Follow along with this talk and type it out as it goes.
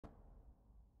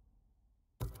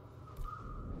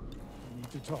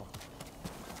to talk.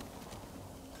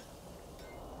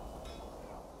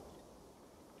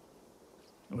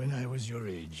 When I was your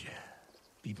age,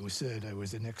 people said I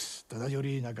was the next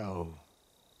Tadayori Nagao.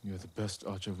 You're the best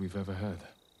archer we've ever had.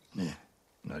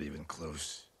 Not even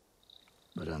close.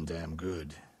 But I'm damn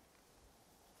good.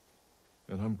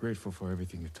 And I'm grateful for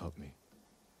everything you taught me.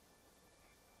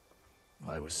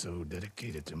 I was so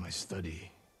dedicated to my study,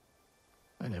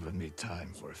 I never made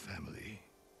time for a family.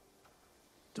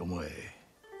 Tomoe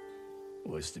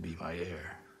was to be my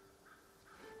heir.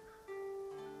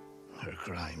 Her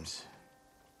crimes,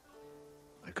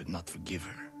 I could not forgive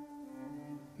her.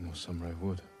 No samurai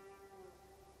would.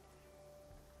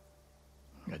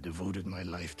 I devoted my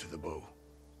life to the bow.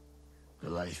 The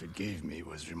life it gave me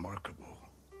was remarkable.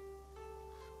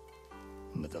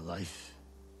 But the life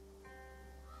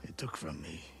it took from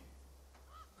me...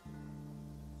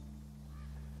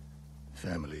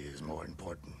 Family is more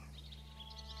important.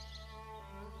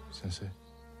 Sensei?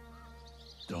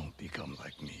 Don't become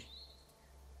like me.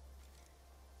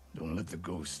 Don't let the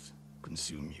ghost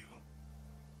consume you.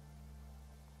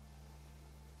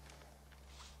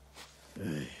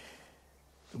 Hey.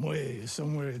 Tomoe is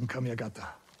somewhere in Kamiagata.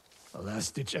 A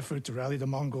last-ditch effort to rally the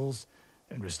Mongols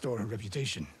and restore her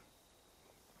reputation.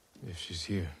 If she's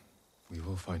here, we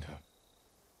will find her.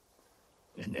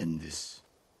 And end this.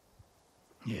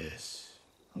 Yes,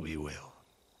 we will.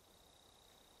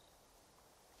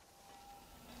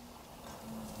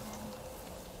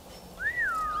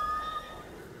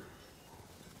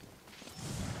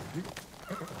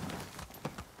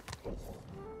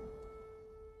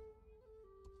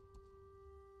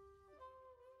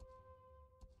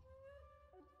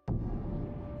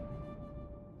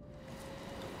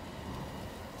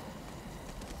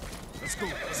 Let's go,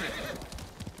 that's it.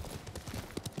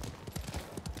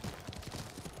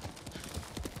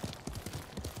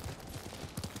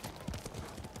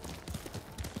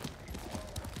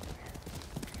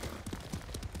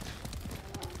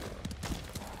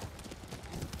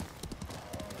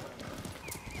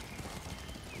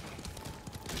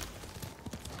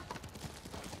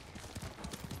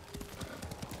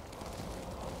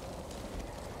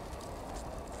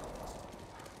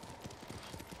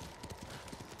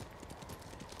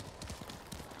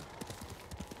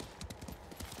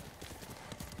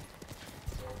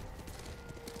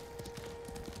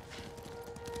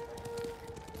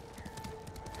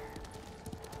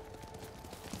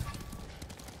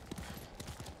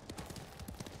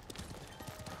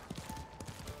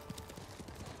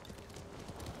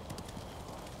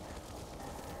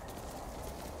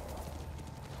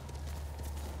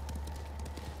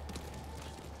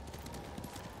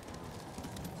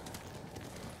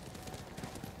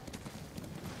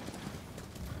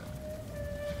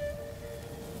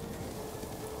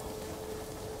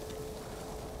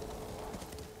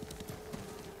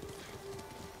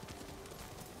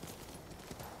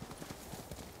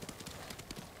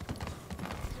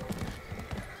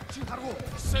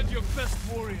 Send your best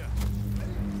warrior.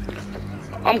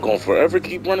 I'm gonna forever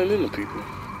keep running into people.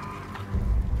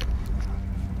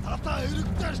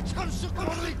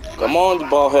 Come on, you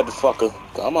bald-headed fucker.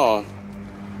 Come on.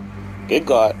 Get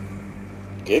got.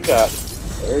 Get got.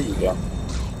 There you go.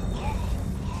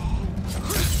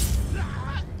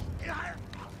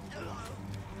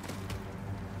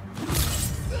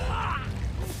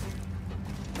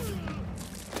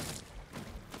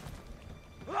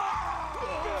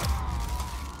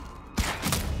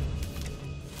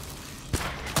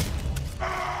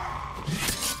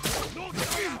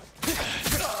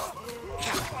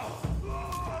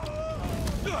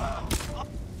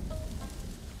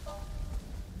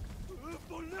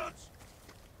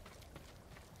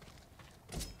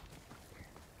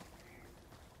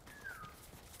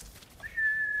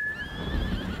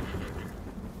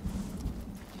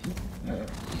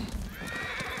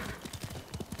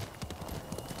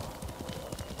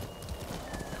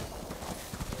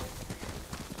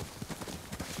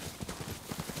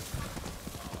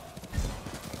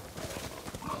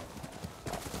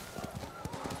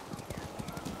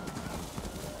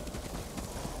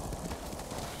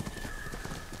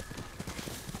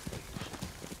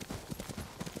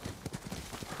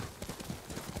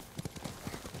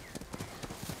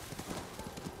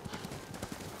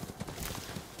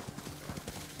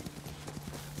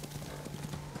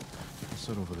 What's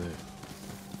that over there?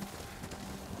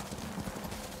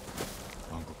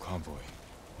 Mongol convoy.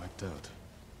 Wiped out.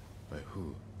 By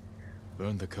who?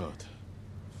 Burned the cart.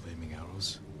 Flaming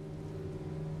arrows?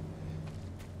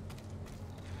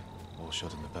 All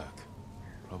shot in the back.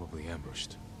 Probably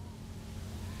ambushed.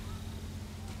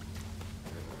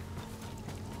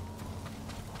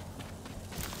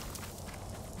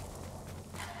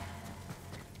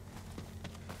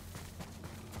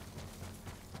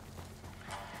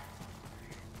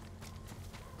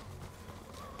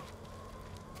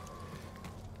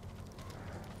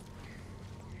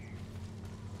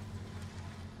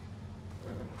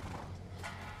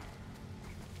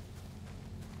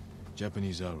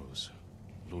 Japanese arrows.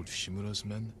 Lord Shimura's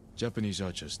men? Japanese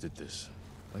archers did this.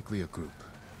 Likely a group.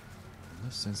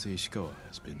 Unless Sensei Ishikawa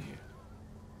has been here.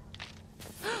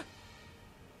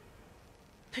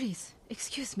 Please,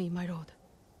 excuse me, my lord.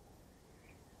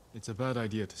 It's a bad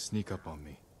idea to sneak up on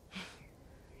me.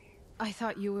 I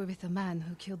thought you were with the man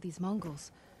who killed these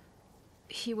Mongols.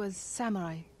 He was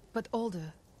samurai, but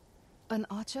older. An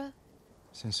archer?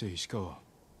 Sensei Ishikawa.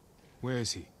 Where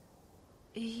is he?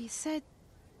 He said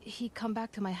he'd come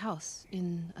back to my house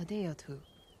in a day or two.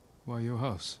 Why your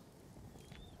house?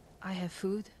 I have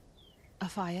food, a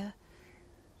fire.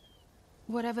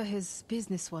 Whatever his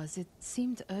business was, it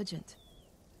seemed urgent.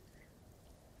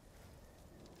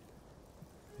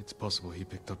 It's possible he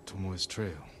picked up Tomoe's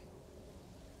trail.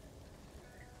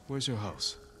 Where's your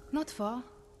house? Not far,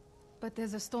 but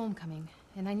there's a storm coming,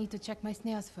 and I need to check my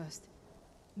snares first.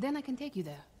 Then I can take you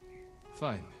there.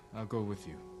 Fine, I'll go with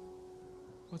you.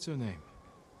 What's your name?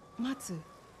 Matsu,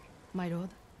 my lord.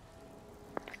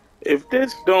 If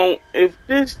this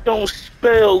don't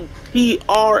spell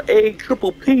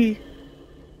P-R-A-P-P,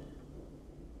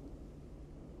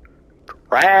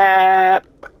 crap.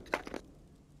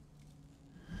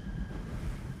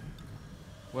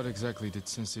 What exactly did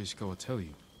Sensei Ishikawa tell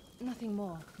you? Nothing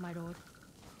more, my lord.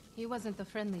 He wasn't the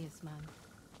friendliest man.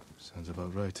 Sounds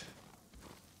about right.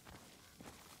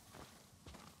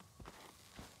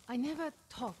 I never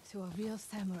talked to a real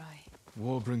samurai.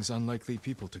 War brings unlikely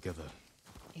people together.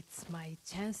 It's my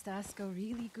chance to ask a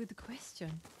really good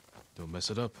question. Don't mess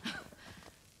it up.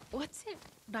 What's it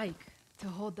like to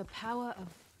hold the power of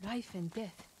life and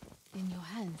death in your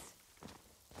hands?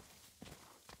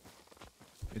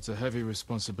 It's a heavy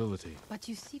responsibility. But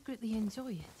you secretly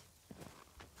enjoy it.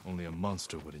 Only a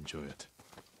monster would enjoy it.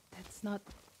 That's not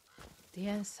the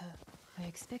answer I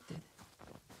expected.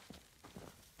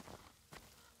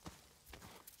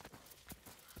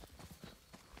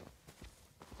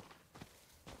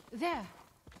 There!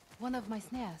 One of my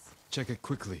snares. Check it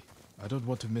quickly. I don't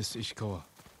want to miss Ishikawa.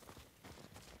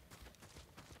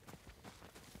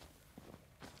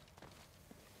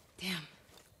 Damn.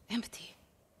 Empty.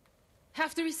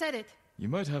 Have to reset it. You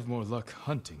might have more luck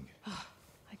hunting.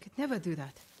 I could never do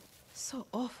that. So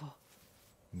awful.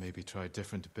 Maybe try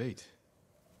different bait.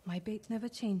 My bait never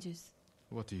changes.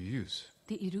 What do you use?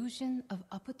 The illusion of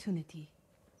opportunity.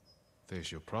 There's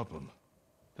your problem.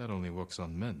 That only works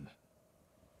on men.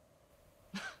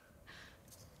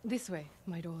 This way,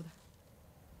 my lord.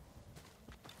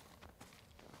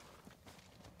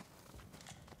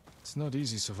 It's not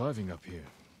easy surviving up here.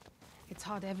 It's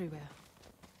hard everywhere.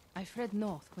 I fled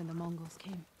north when the Mongols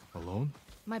came. Alone?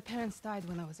 My parents died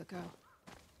when I was a girl.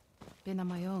 Been on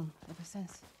my own ever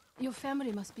since. Your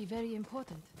family must be very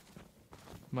important.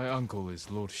 My uncle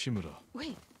is Lord Shimura.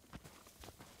 Wait.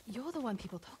 You're the one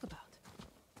people talk about.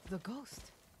 The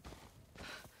ghost.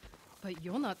 But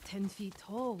you're not 10 feet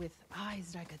tall with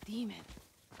eyes like a demon.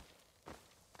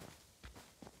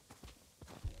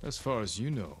 As far as you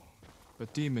know.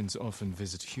 But demons often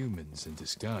visit humans in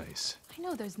disguise. I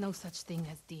know there's no such thing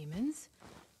as demons.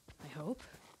 I hope.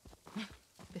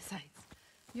 Besides,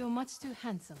 you're much too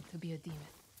handsome to be a demon.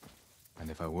 And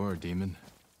if I were a demon,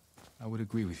 I would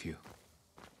agree with you.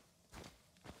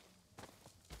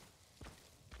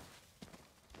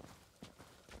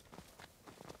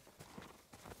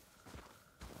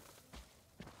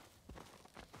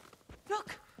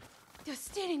 Look! They're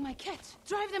stealing my catch.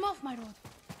 Drive them off, my lord.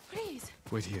 Please.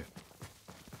 Wait here.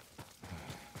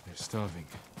 They're starving.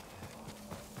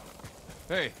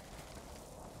 Hey!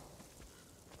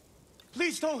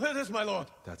 Please don't hurt us, my lord.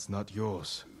 That's not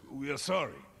yours. We are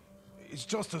sorry. It's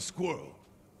just a squirrel.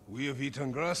 We have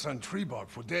eaten grass and tree bark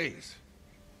for days.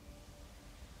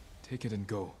 Take it and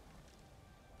go.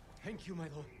 Thank you, my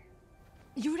lord.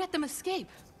 You let them escape.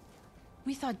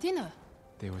 We thought dinner.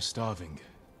 They were starving.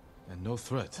 And no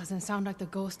threat. Doesn't sound like the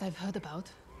ghost I've heard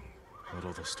about. Not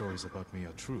all the stories about me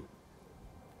are true.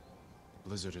 The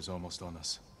blizzard is almost on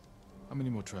us. How many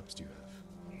more traps do you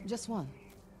have? Just one.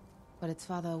 But it's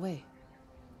farther away.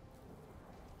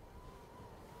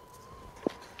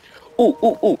 Ooh,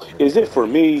 ooh, ooh. Is it for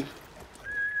me?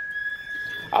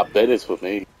 I bet it's for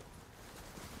me.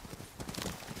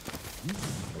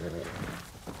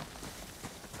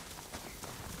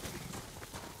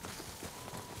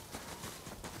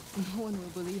 No one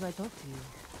will believe I talked to you.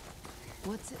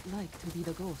 What's it like to be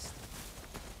the ghost?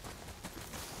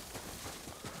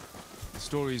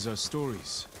 Stories are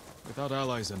stories. Without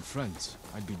allies and friends,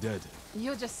 I'd be dead.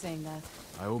 You're just saying that.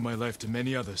 I owe my life to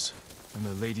many others. From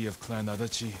the lady of Clan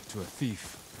Adachi to a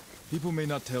thief. People may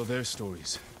not tell their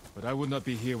stories, but I would not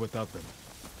be here without them.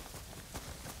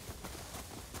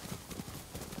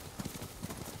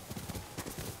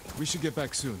 We should get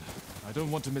back soon. I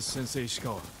don't want to miss Sensei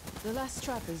Ishikawa. The last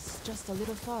trap is just a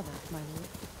little farther, my lord.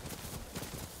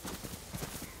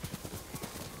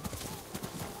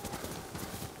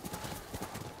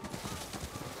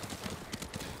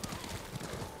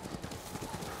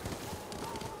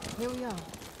 Here we are.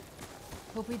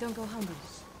 Hope we don't go hungry.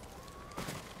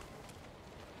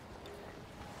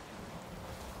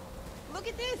 Look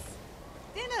at this!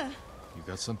 Dinner! You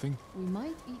got something? We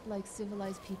might eat like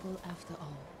civilized people after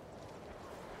all.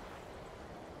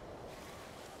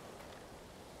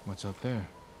 What's out there?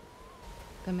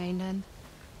 The mainland.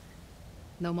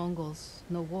 No Mongols,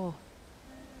 no war.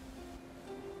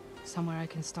 Somewhere I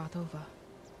can start over.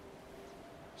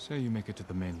 Say you make it to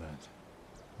the mainland.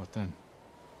 What then?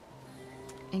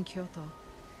 In Kyoto,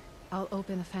 I'll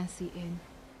open a fancy inn.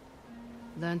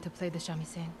 Learn to play the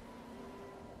shamisen.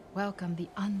 Welcome the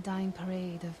undying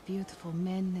parade of beautiful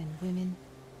men and women,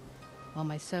 while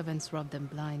my servants rub them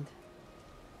blind.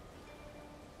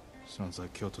 Sounds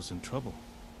like Kyoto's in trouble.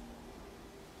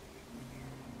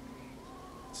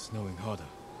 It's snowing harder.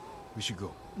 We should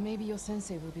go. Maybe your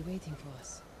sensei will be waiting for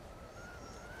us.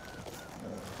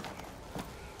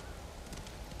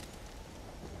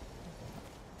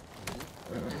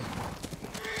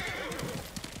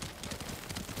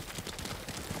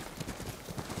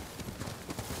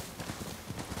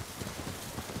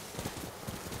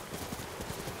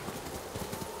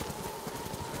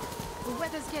 The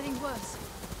weather's getting worse.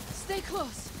 Stay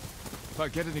close. If I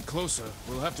get any closer,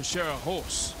 we'll have to share a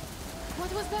horse.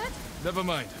 What was that? Never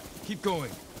mind. Keep going.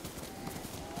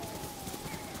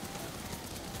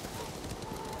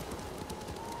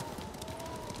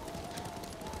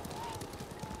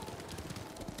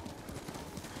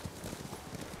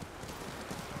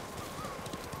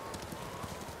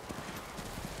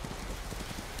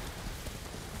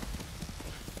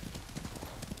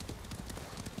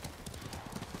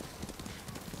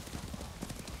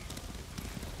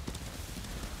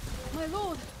 My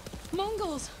lord!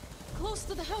 Mongols! Close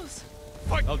to the house!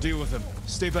 I'll deal with them.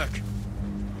 Stay back.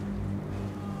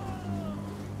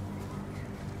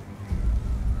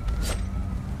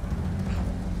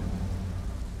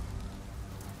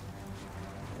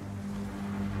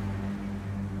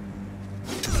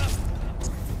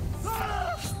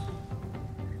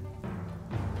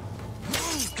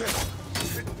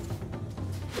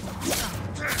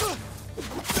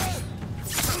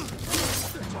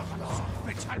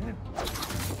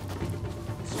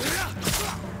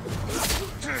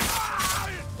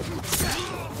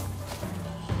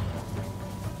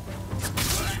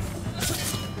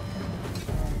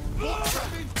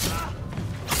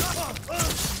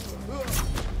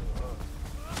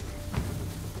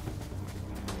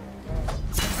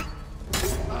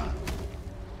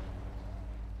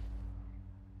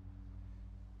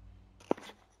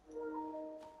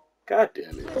 God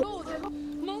damn it. My lord!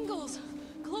 Mongols!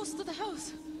 Close to the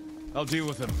house! I'll deal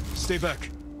with them. Stay back.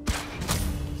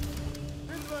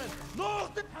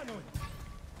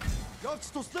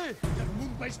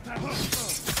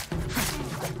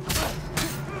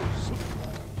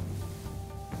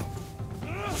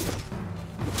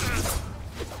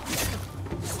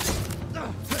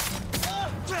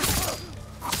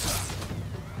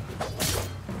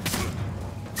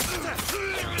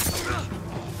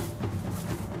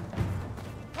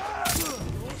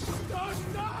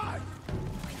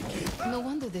 No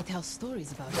wonder they tell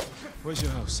stories about it. Where's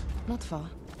your house? Not far.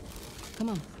 Come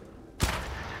on.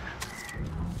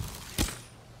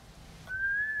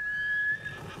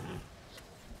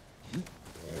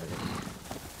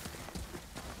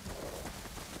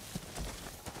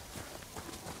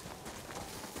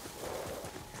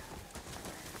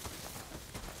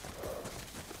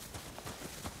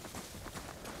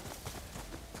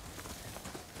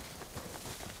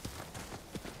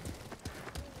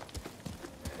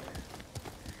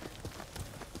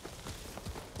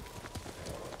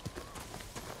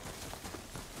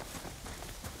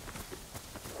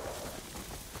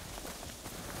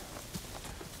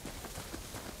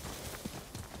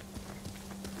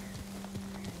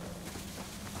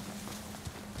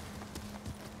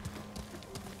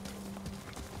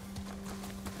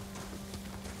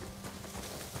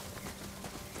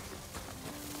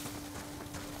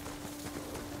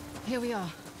 Here we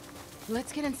are.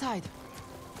 Let's get inside.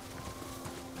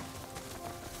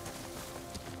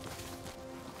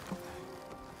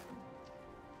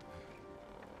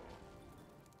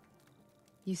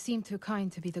 You seem too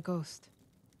kind to be the ghost.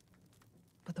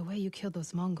 But the way you killed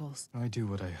those Mongols... I do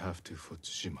what I have to for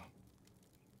Tsushima.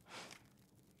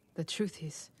 The truth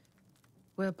is,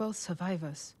 we're both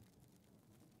survivors.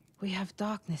 We have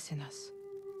darkness in us.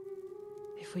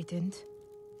 If we didn't,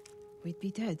 we'd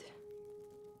be dead.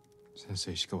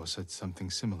 Sensei Ishikawa said something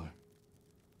similar.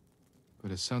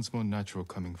 But it sounds more natural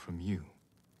coming from you,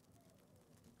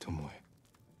 Tomoe.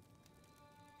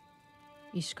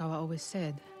 Ishikawa always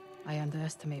said, I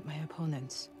underestimate my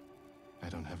opponents. I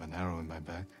don't have an arrow in my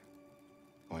back.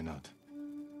 Why not?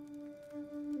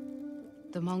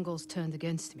 The Mongols turned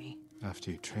against me.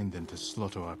 After you trained them to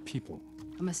slaughter our people.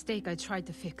 A mistake I tried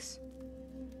to fix.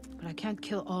 But I can't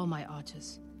kill all my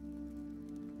archers.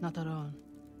 Not alone.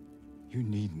 You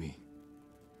need me.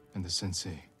 And the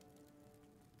sensei.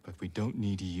 But we don't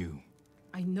need you.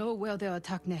 I know where they'll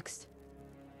attack next.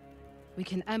 We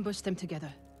can ambush them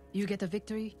together. You get a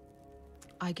victory,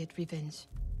 I get revenge.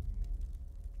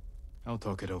 I'll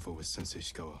talk it over with Sensei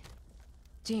Ishikawa.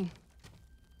 Jin,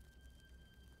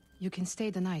 you can stay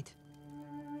the night.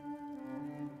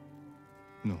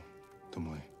 No,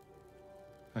 Tomoe.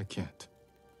 I can't.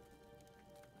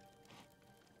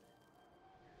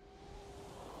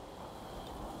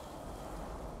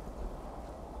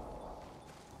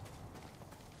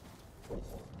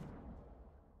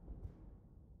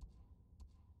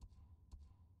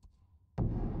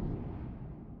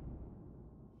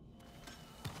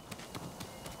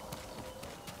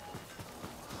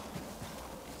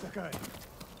 Sakai.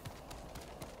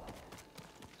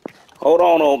 Hold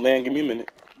on, old man. Give me a minute.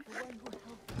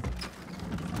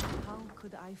 How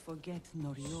could I forget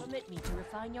Norio? Permit me to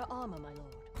refine your armor, my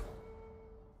lord.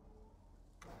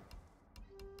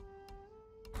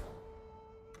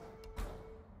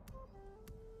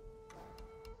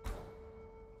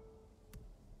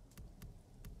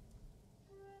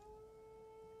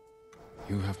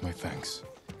 You have my thanks.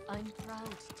 I'm proud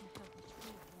to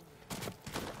help.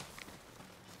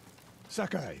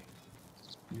 Sakai,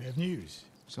 you have news.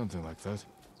 Something like that.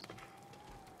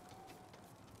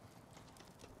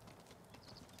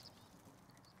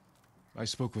 I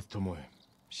spoke with Tomoe.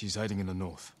 She's hiding in the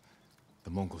north. The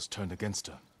Mongols turned against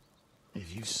her.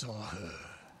 If you saw her,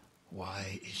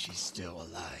 why is she still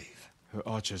alive? Her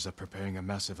archers are preparing a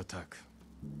massive attack.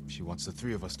 She wants the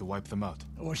three of us to wipe them out.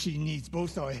 Or she needs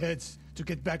both our heads to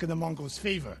get back in the Mongols'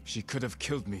 favor. She could have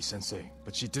killed me, Sensei,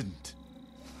 but she didn't.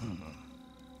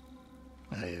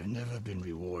 I have never been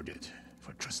rewarded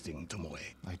for trusting Tomoe.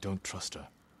 I don't trust her.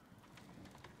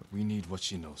 But we need what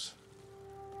she knows.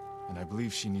 And I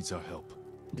believe she needs our help.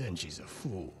 Then she's a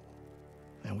fool.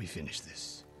 And we finish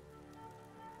this.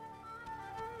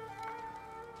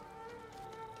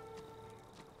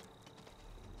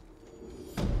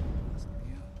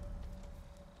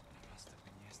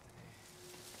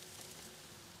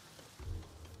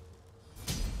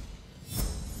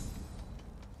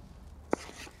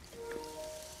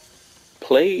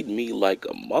 Played me like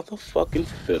a motherfucking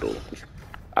fiddle.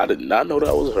 I did not know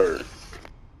that was her.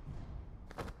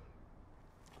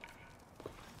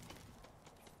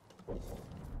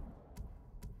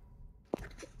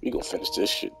 We gonna finish this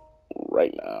shit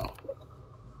right now.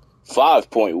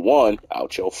 5.1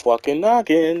 out your fucking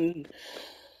noggin.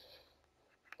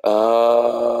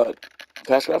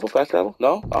 Fast travel, fast travel?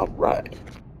 No? Alright.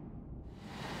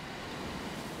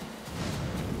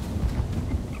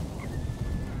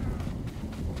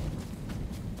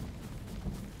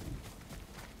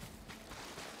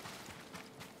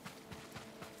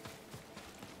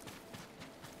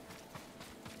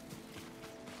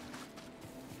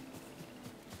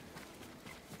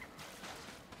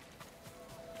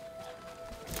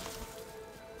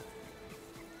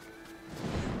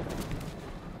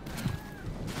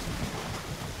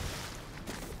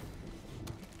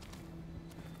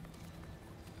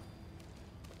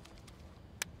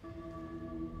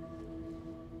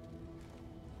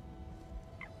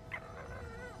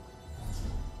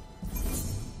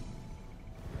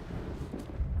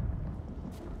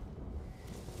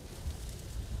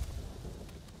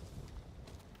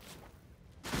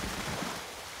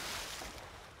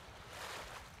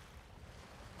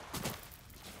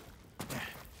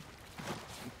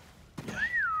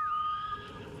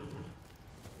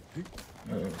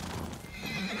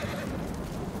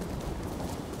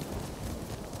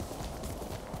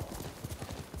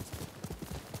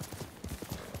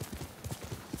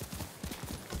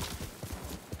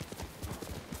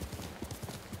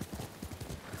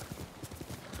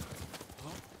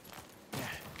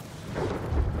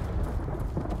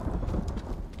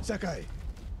 Sakai,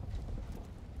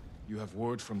 You have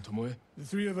word from Tomoe? the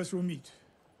three of us will meet.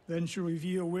 Then she'll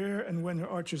reveal where and when her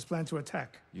archers plan to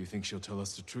attack. You think she'll tell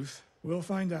us the truth? We'll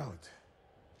find out.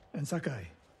 And Sakai,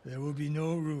 there will be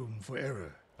no room for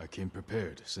error. I came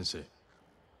prepared, Sensei.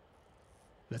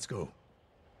 Let's go.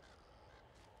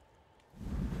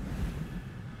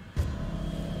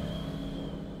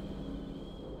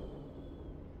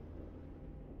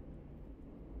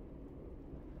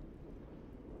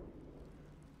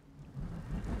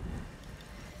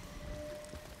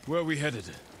 Where are we headed?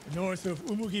 North of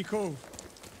Umugi Cove.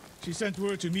 She sent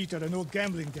word to meet at an old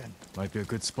gambling den. Might be a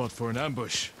good spot for an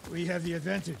ambush. We have the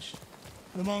advantage.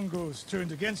 The Mongols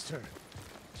turned against her.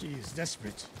 She is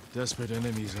desperate. Desperate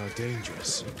enemies are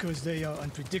dangerous. Because they are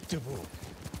unpredictable.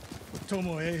 But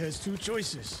Tomoe has two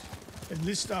choices.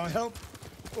 Enlist our help,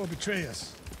 or betray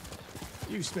us.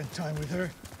 You spent time with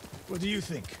her. What do you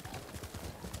think?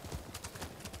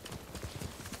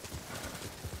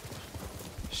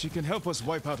 She can help us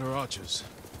wipe out her archers.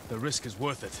 The risk is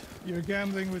worth it. You're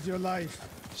gambling with your life.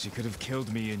 She could have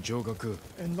killed me in Jogaku.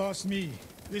 And lost me.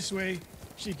 This way,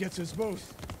 she gets us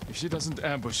both. If she doesn't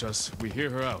ambush us, we hear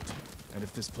her out. And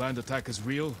if this planned attack is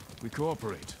real, we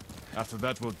cooperate. After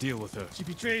that, we'll deal with her. She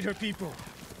betrayed her people.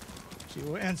 She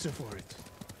will answer for it.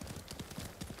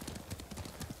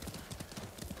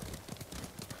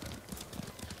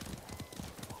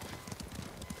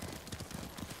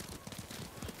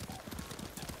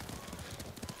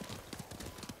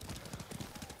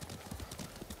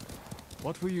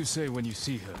 What will you say when you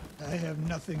see her? I have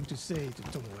nothing to say to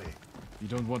Tomoe. You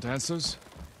don't want answers?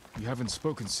 You haven't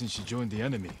spoken since she joined the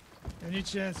enemy. Any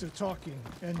chance of talking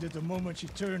ended the moment she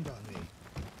turned on me.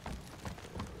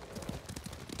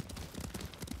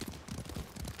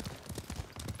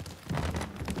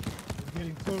 We're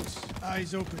getting close.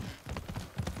 Eyes open.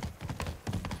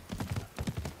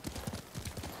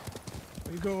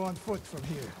 We go on foot from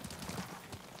here.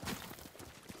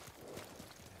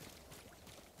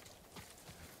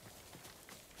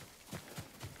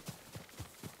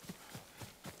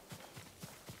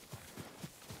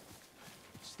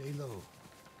 Stay low.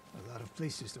 A lot of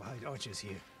places to hide archers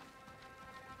here.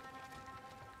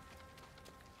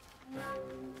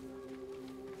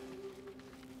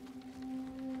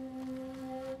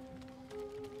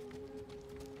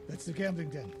 That's the gambling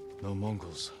den. No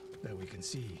Mongols. That we can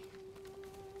see.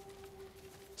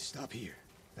 Stop here.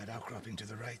 That outcropping to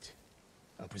the right.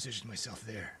 I'll position myself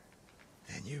there.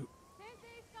 Then you...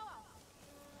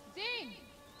 Ding!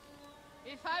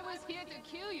 If I was here to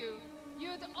kill you,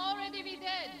 you'd already be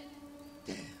dead.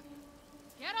 Damn.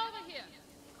 Get over here.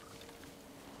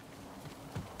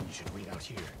 You should wait out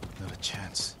here. Not a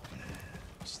chance.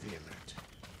 Stay alert.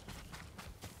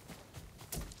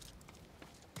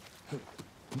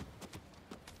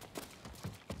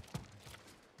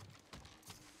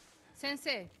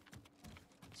 Sensei.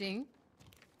 Jing?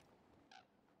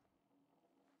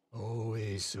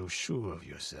 Always so sure of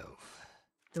yourself.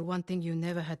 The one thing you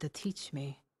never had to teach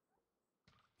me.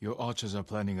 Your archers are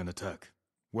planning an attack.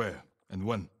 Where and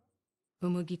when?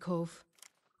 Umugi Cove.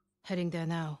 Heading there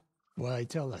now. Why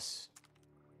tell us?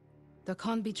 The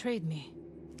Khan betrayed me.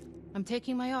 I'm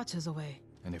taking my archers away.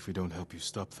 And if we don't help you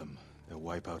stop them, they'll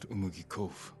wipe out Umugi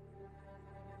Cove.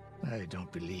 I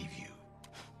don't believe you.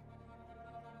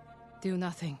 Do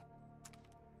nothing.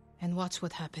 And watch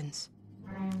what happens.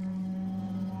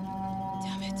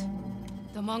 Damn it.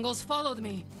 The Mongols followed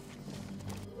me.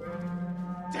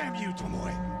 Damn you,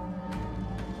 Tomoe!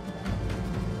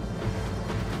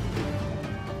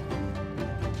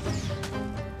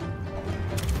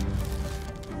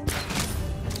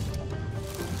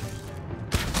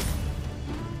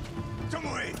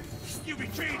 Tomoe! You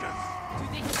betrayed us! Do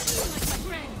they seem like my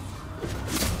friends?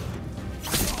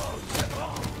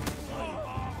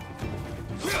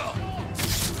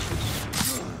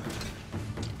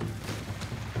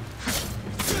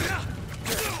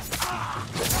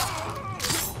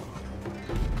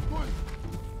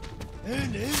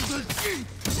 And in the...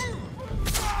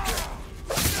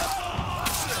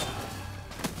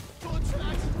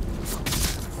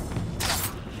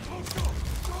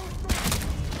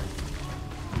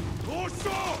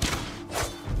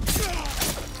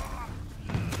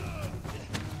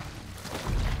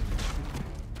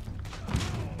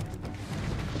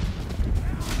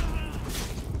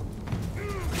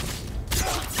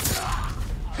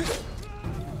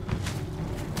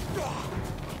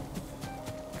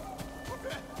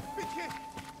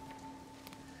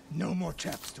 No more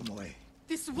traps, Tomoe.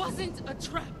 This wasn't a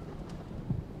trap.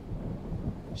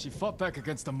 She fought back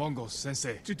against the Mongols,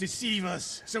 Sensei. To deceive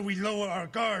us, so we lower our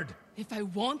guard. If I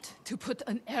want to put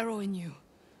an arrow in you,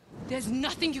 there's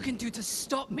nothing you can do to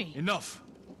stop me. Enough!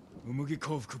 Umugi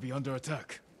Cove could be under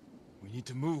attack. We need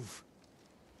to move.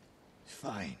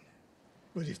 Fine.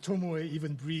 But if Tomoe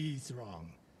even breathes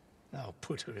wrong, I'll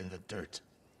put her in the dirt.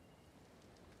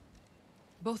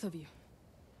 Both of you.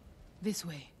 This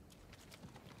way.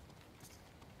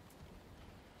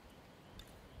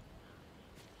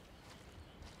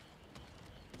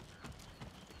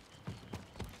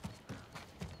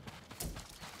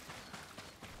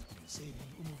 Saving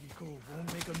Umugi Cove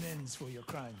won't make amends for your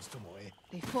crimes, Tomoe.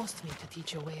 They forced me to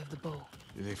teach your way of the bow.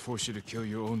 Did they force you to kill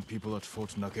your own people at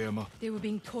Fort Nakayama? They were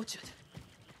being tortured.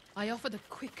 I offered a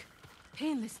quick,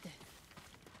 painless death.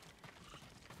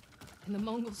 And the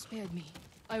Mongols spared me.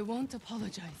 I won't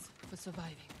apologize for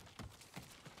surviving.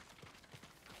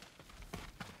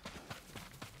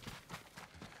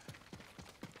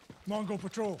 Mongol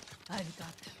patrol. I've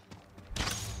got them.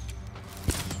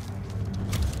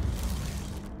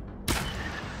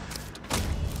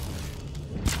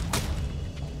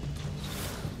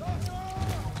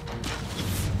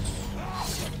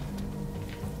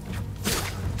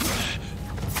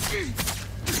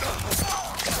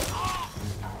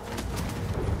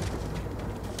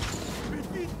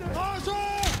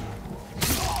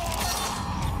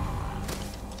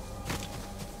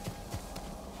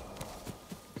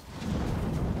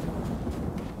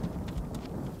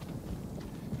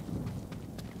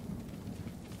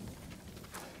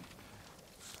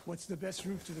 What's the best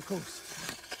route to the coast?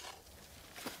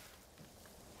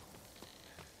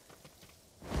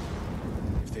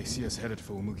 If they see us headed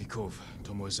for Umugi Cove,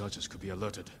 Tomoe's archers could be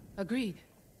alerted. Agreed.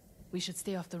 We should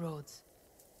stay off the roads.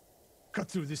 Cut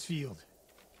through this field.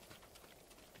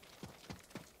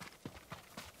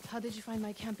 How did you find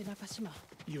my camp in Akashima?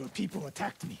 Your people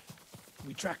attacked me.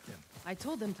 We tracked them. I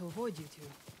told them to avoid you two.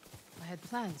 I had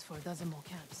plans for a dozen more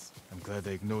camps. I'm glad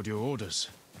they ignored your orders.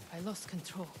 I lost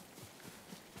control.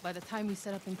 By the time we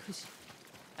set up in Kushi,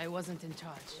 I wasn't in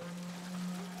charge.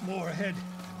 More ahead.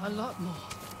 A lot more.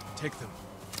 Take them.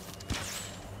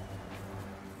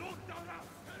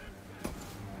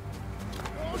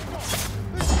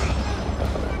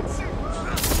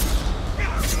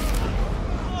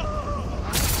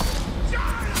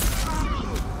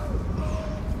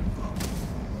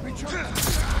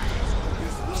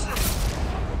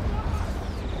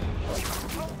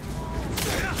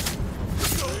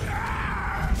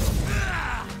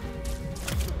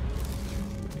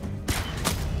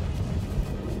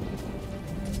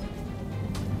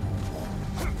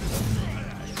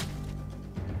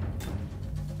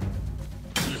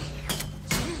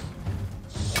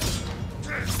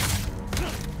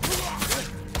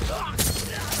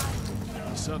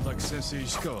 Sound like Sensei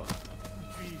Ishikawa.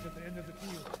 Trees at the end of the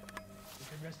field. We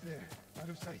can rest there, out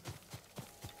of sight.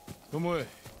 Tomoe,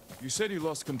 you said you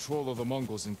lost control of the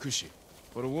Mongols in Kushi,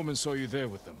 but a woman saw you there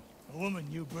with them. A woman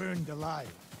you burned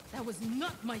alive. That was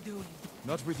not my doing.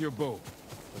 Not with your bow,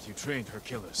 but you trained her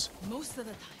killers. Most of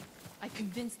the time, I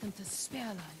convinced them to spare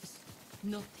lives,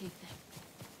 not take them.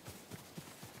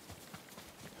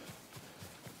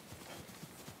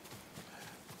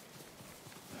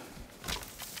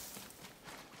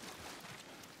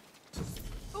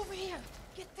 Over here!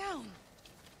 Get down!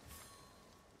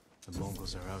 The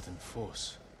Mongols are out in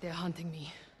force. They're hunting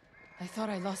me. I thought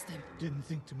I lost them. Didn't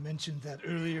think to mention that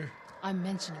earlier. I'm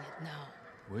mentioning it now.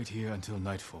 Wait here until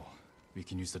nightfall. We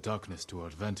can use the darkness to our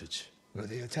advantage. Will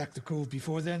they attack the cove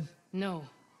before then? No.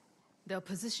 They'll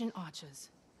position archers.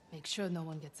 Make sure no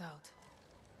one gets out.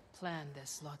 Plan their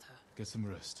slaughter. Get some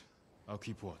rest. I'll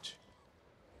keep watch.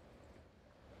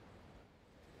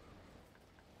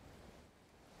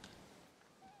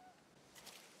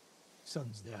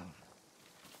 Sun's down.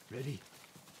 Ready?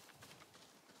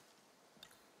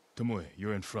 Tomoe,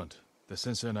 you're in front. The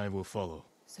sensei and I will follow.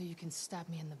 So you can stab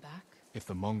me in the back? If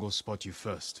the Mongols spot you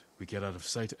first, we get out of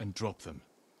sight and drop them.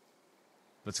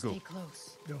 Let's go. Stay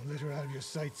close. Don't let her out of your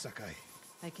sight, Sakai.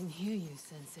 I can hear you,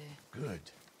 Sensei. Good.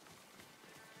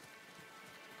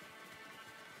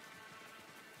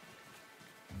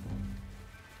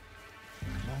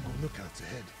 Mongol lookouts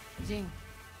ahead. Jing,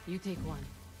 you take one.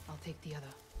 I'll take the other.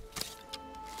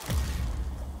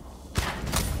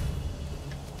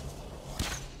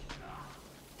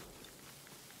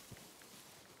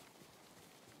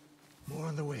 More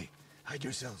on the way. Hide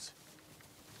yourselves.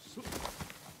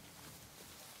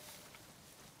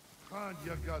 Gaan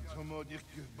je gaat Tomo die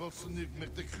bossen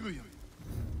met de groeien.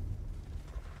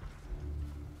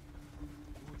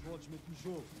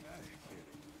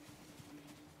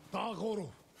 Tagoro,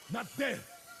 not there.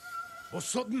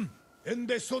 Osodden,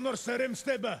 ende sonor serem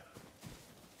steba.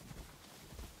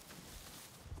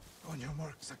 On your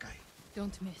mark, Sakai.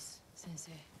 Don't miss,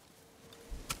 Sensei.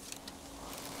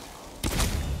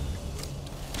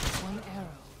 One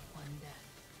arrow, one death.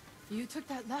 You took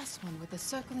that last one with the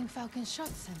circling falcon shot,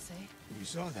 Sensei. We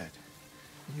saw that.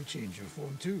 You changed your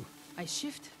form too. I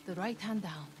shift the right hand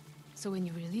down, so when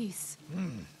you release...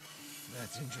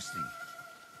 That's interesting.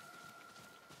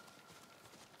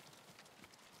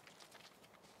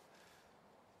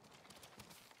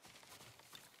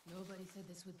 Nobody said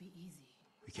this would be easy.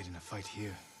 We get in a fight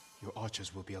here, your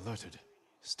archers will be alerted.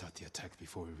 Start the attack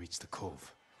before we reach the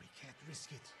cove. We can't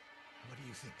risk it. What do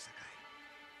you think, Sakai?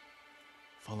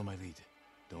 Follow my lead.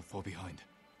 Don't fall behind.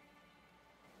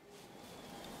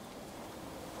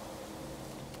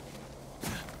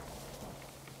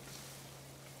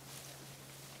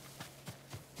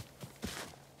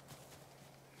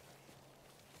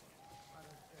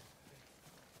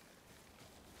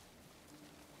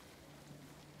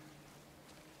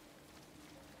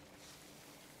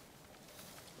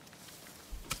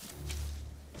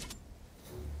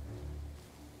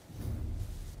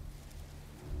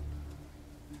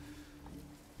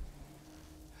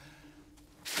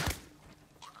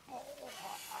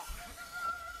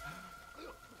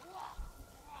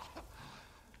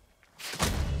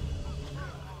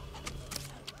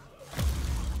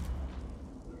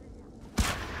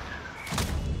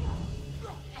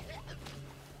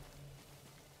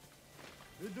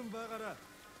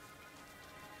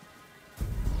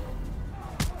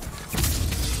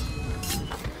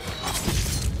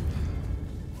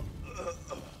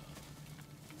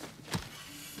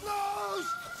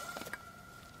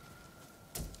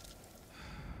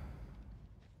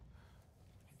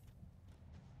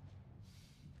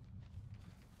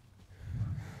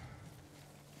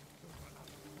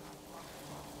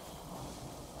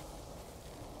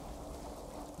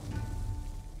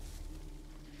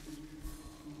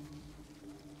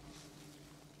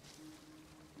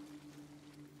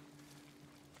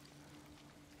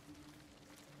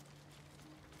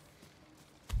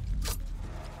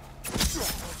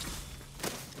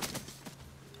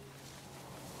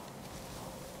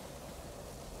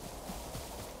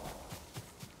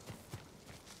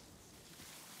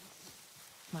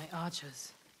 My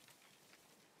archers.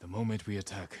 The moment we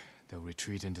attack, they'll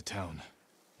retreat into town.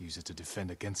 Use it to defend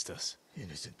against us.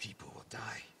 Innocent people will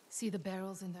die. See the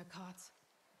barrels in their carts?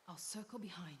 I'll circle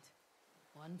behind.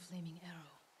 One flaming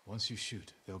arrow. Once you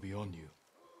shoot, they'll be on you.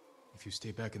 If you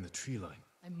stay back in the tree line...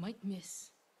 I might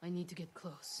miss. I need to get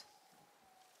close.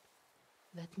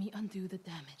 Let me undo the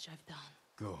damage I've done.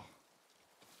 Go.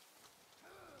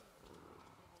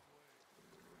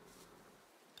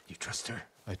 You trust her?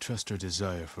 I trust her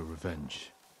desire for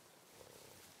revenge.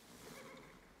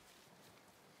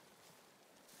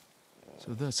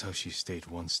 So that's how she stayed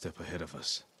one step ahead of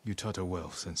us. You taught her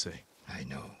well, Sensei. I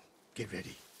know. Get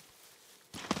ready.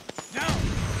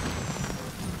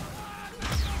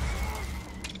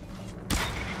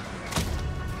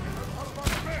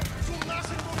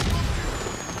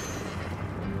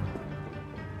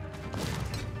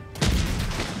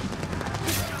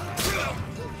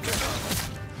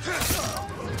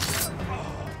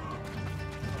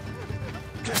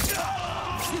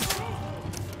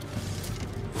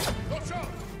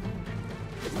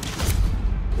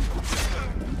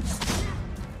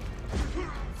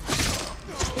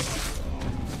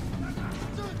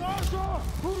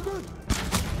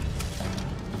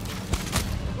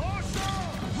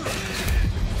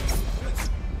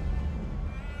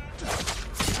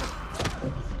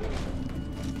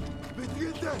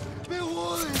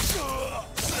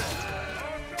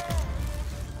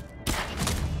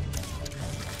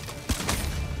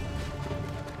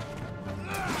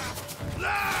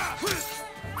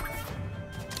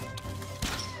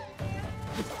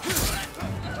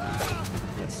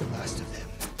 That's the last of them.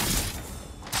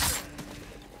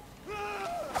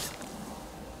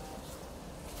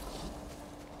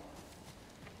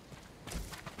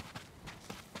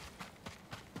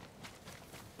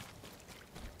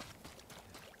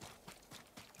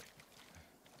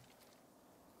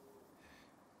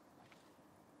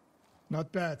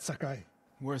 Not bad, Sakai.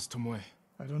 Where's Tomoe?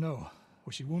 I don't know.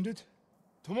 Was she wounded?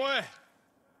 Tomoe!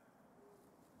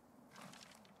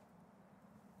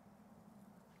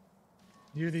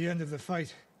 Near the end of the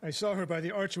fight, I saw her by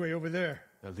the archway over there.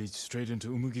 That leads straight into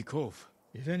Umugi Cove.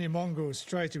 If any Mongols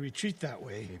try to retreat that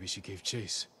way... Maybe she gave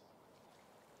chase.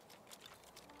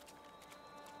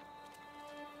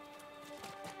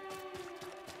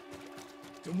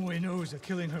 Tomoe knows that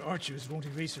killing her archers won't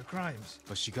erase her crimes.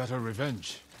 But she got her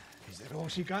revenge. Is that all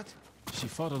she got? She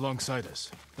fought alongside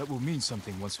us. That will mean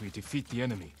something once we defeat the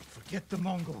enemy. Forget the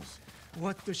Mongols.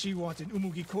 What does she want in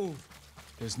Umugi Cove?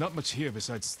 There's not much here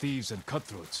besides thieves and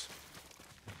cutthroats.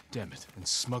 Damn it, and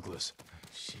smugglers.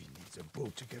 She needs a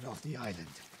boat to get off the island.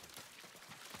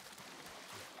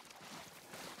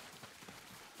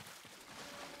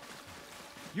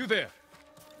 You there!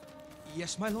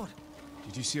 Yes, my lord.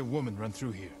 Did you see a woman run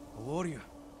through here? A warrior.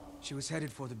 She was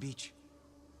headed for the beach.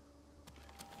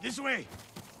 This way!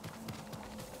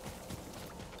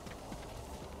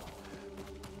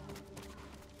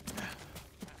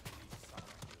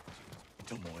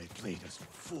 Tomoe played us for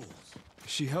fools.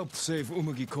 She helped save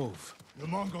Umugi Cove. The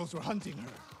Mongols were hunting her.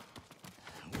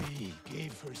 We we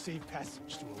gave her safe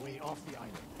passage to a way off the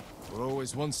island. We're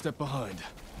always one step behind.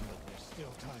 But there's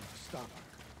still time to stop her.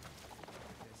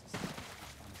 There's a step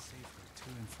on a safe route to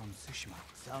and from Tsushima.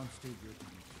 Sounds too good to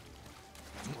me.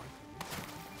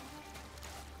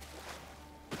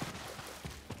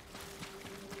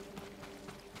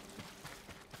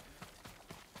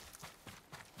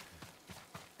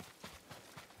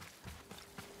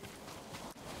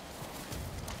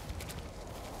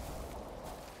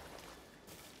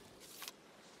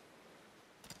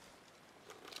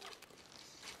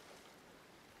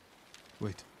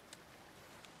 Wait.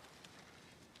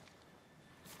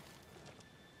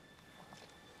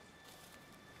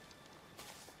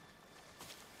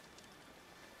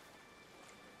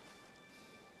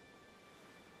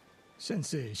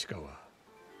 Sensei Ishikawa,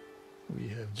 we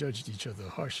have judged each other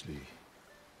harshly,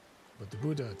 but the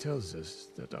Buddha tells us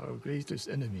that our greatest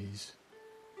enemies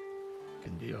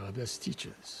can be our best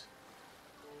teachers.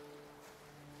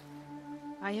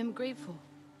 I am grateful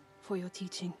for your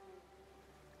teaching,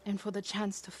 and for the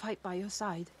chance to fight by your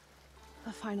side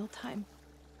a final time.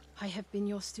 I have been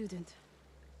your student.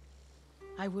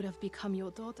 I would have become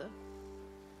your daughter,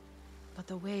 but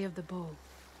the way of the bow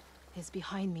is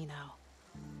behind me now.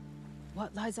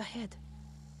 What lies ahead?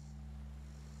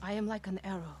 I am like an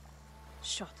arrow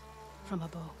shot from a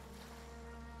bow.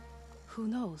 Who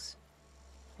knows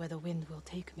where the wind will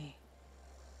take me?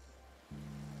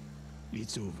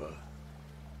 It's over.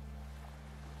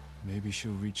 Maybe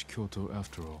she'll reach Kyoto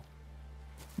after all.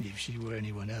 If she were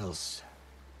anyone else,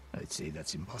 I'd say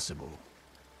that's impossible.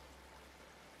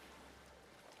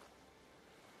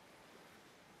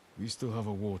 We still have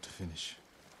a war to finish.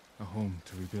 A home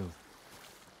to rebuild.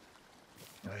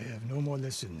 I have no more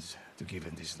lessons to give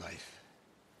in this life,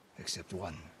 except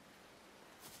one.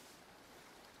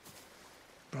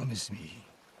 Promise me,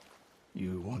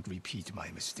 you won't repeat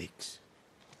my mistakes.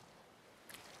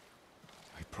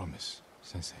 I promise,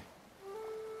 Sensei.